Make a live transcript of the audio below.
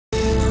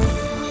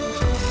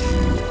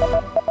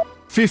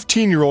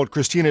15-year-old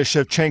Kristina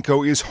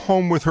Shevchenko is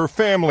home with her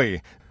family.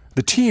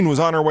 The teen was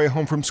on her way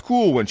home from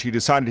school when she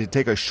decided to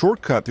take a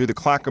shortcut through the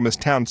Clackamas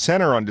town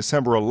center on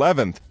December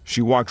 11th.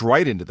 She walked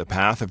right into the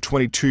path of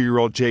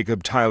 22-year-old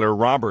Jacob Tyler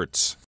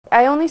Roberts.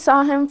 I only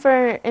saw him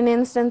for an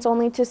instant,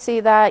 only to see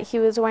that he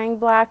was wearing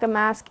black, a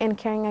mask, and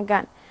carrying a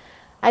gun.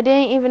 I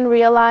didn't even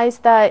realize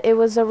that it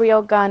was a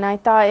real gun. I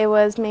thought it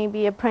was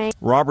maybe a prank.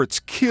 Roberts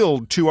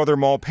killed 2 other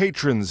mall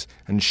patrons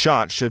and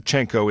shot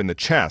Shevchenko in the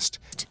chest.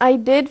 I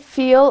did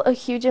feel a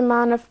huge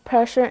amount of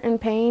pressure and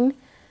pain,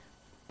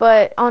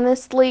 but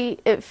honestly,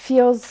 it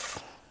feels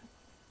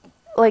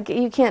like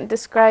you can't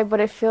describe what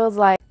it feels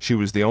like. She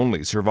was the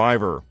only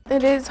survivor.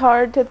 It is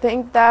hard to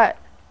think that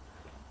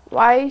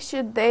why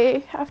should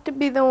they have to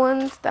be the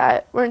ones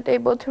that weren't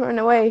able to run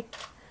away?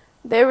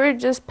 They were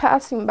just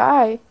passing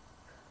by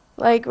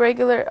like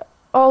regular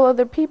all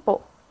other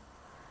people.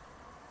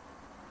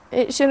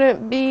 It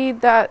shouldn't be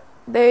that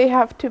they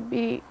have to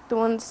be the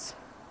ones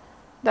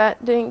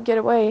that didn't get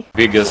away.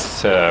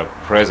 Biggest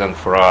present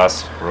for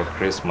us for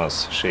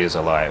Christmas, she is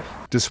alive.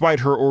 Despite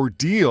her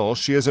ordeal,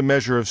 she has a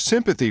measure of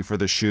sympathy for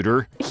the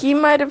shooter. He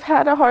might have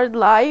had a hard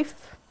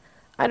life.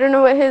 I don't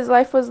know what his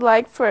life was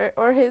like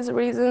or his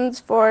reasons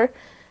for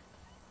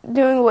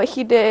doing what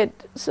he did,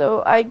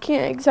 so I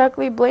can't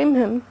exactly blame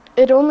him.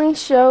 It only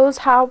shows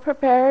how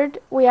prepared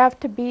we have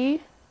to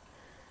be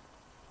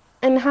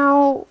and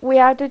how we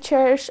have to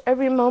cherish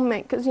every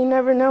moment, because you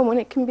never know when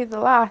it can be the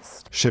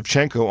last.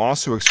 Shevchenko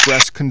also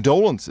expressed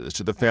condolences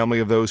to the family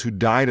of those who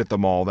died at the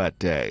mall that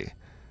day.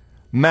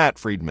 Matt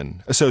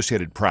Friedman,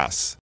 Associated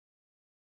Press.